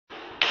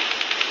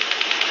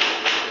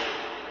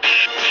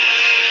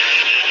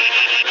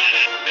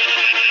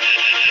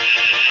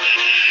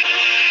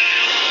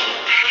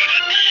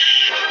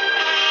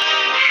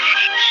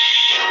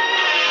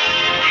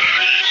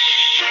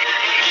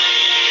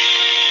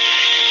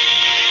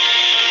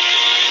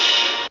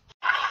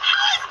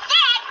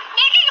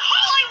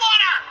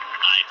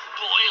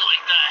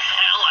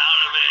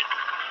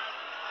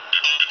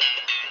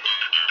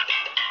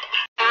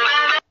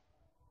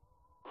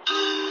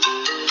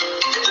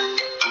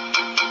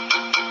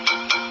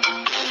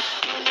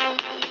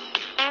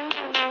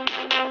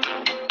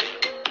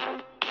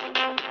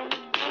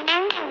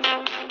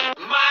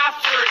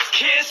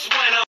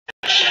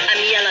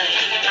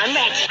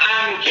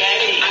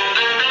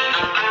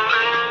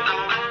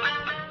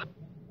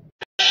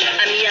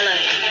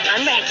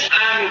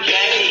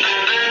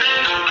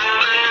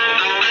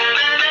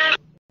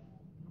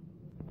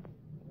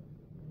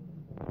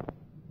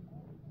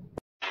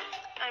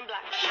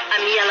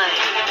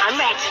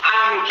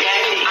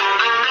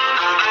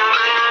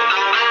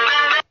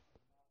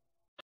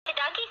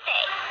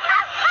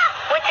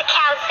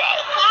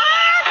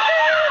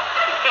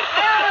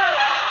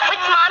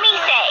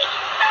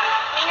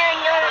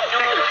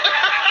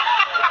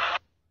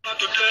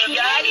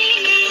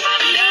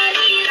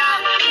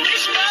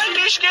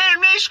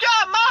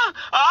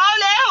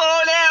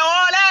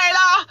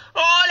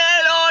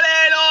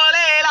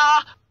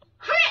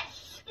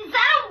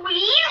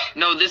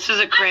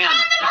a crayon. I'm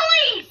calling the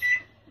police!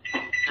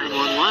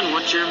 911,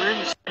 what's your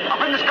emergency?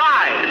 Up in the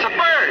sky, it's a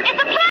bird.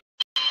 It's a plane!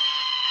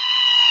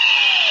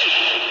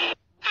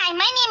 Hi,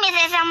 my name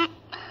is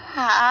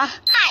Hi,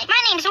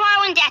 my name's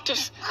Warren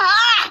Datters.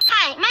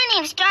 Hi, my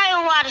name's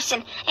Daryl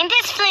Watterson. In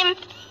this film,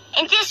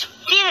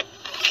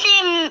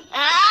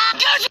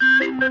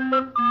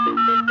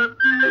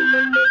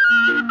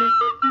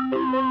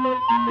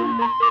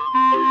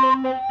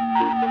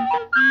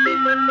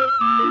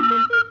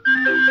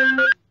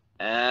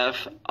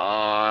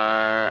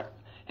 F-R...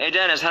 Hey,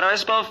 Dennis, how do I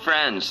spell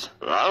friends?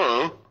 I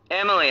don't know.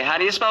 Emily, how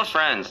do you spell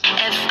friends?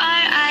 F-R-I-E-N-D-S.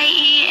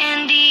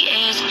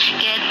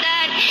 Get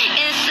that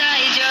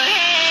inside your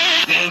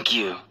head. Thank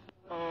you.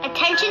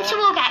 Attention to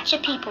all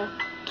Gacha people.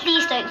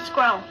 Please don't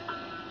scroll.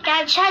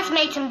 Gacha has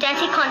made some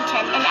dirty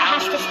content and it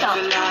has to stop.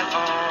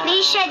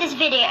 Please share this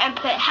video and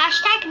put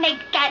hashtag make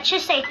Gacha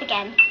safe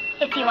again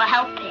if you are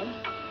helping.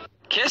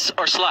 Kiss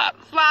or slap?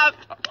 Slap.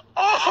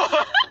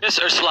 Oh! Kiss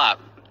or slap?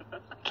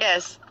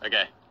 Kiss.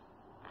 Okay.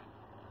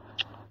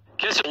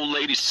 Kiss old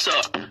ladies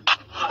suck.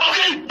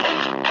 Okay.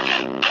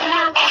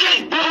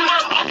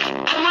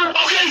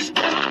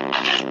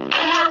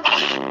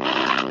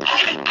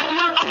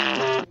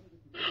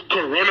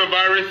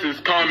 Coronavirus is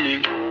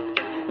coming.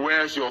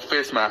 Where's your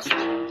face mask?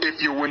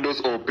 If your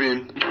window's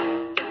open,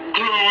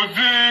 close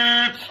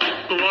it.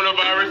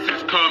 Coronavirus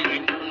is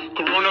coming.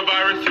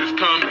 Coronavirus is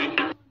coming.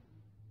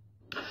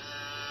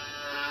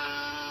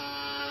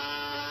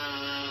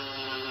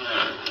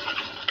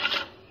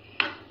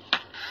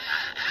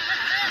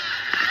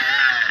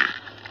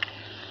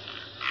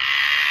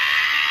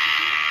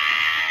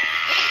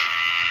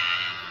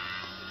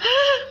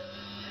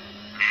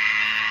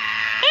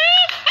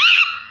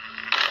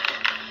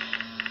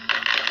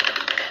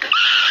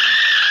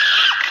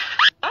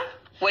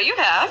 What you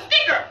have?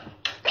 Sticker!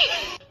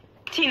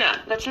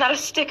 Tina, that's not a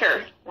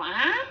sticker.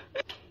 What?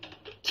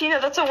 Tina,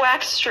 that's a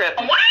wax strip.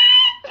 What?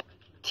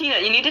 Tina,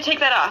 you need to take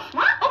that off.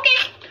 What?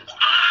 Okay.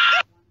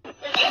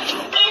 This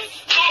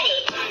is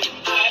Teddy.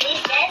 Teddy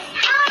says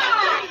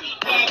hi.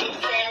 Teddy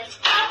says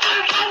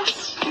hi.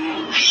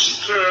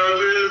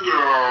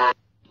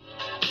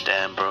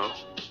 Damn, bro.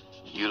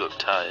 You look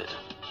tired.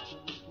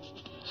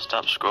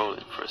 Stop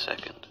scrolling for a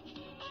second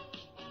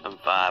and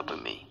vibe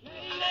with me.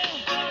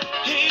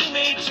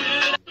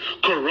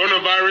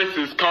 Coronavirus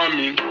is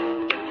coming.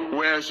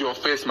 Where's your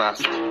face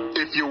mask?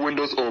 If your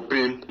window's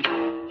open,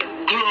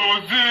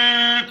 close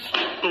it.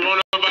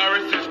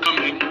 Coronavirus is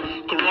coming.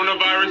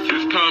 Coronavirus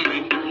is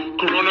coming.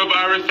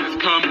 Coronavirus is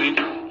coming.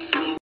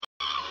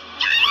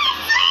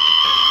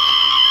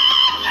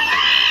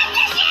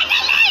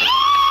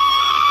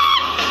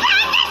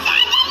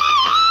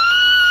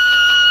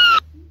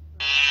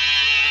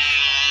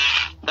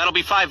 That'll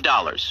be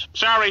 $5.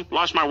 Sorry,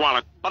 lost my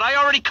wallet. But I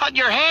already cut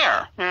your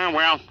hair.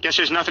 Well, guess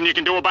there's nothing you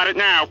can do about it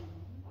now.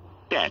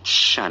 That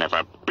son of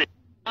a bitch.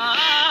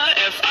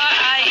 F-R-I-E-N-D-S.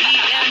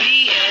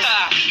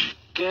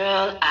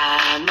 Girl,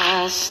 I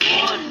must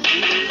warn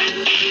you.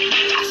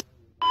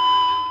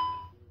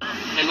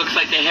 It looks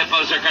like the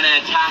hippos are gonna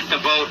attack the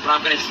boat, but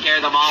I'm gonna scare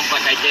them off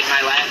like I did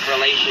my last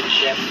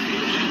relationship.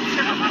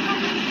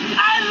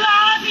 I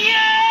love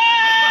you!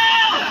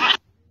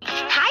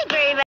 Hi,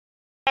 everybody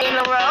in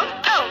the world.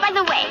 Oh, by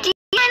the way, do you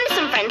mind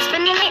some friends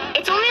spending it?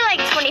 It's only like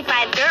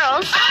 25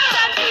 girls.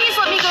 Dad, please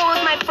let me go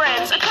with my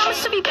friends. I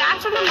promised to be back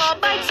from the mall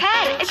by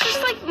 10. It's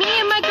just like me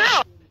and my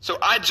girl. So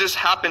I just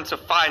happened to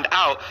find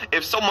out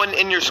if someone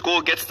in your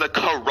school gets the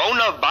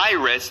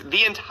coronavirus,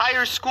 the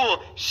entire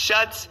school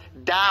shuts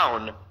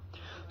down.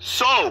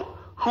 So,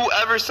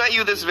 whoever sent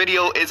you this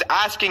video is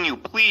asking you,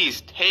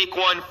 please take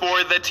one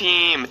for the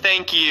team.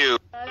 Thank you.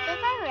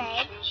 Roses are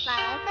red,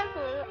 violets are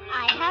blue.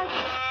 I have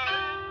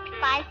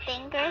 5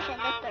 fingers and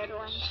the third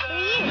one's for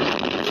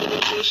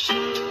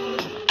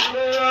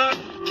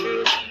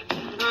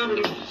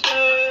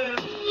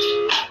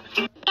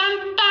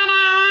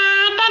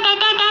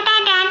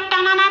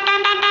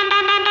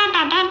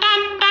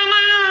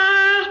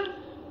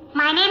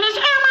My name is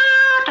Emma.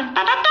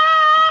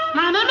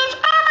 My name is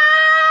Emma.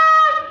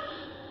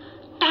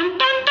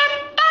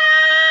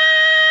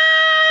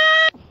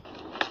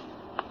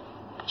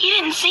 You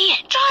didn't see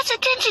it. Draw his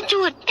attention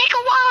to it. Make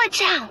a wallet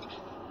sound.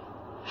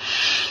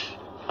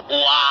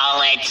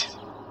 Wallet.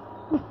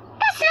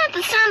 That's not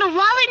the sound of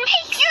wallet.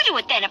 Make you do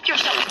it then if you're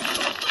so...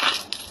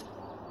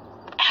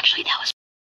 Actually, that was...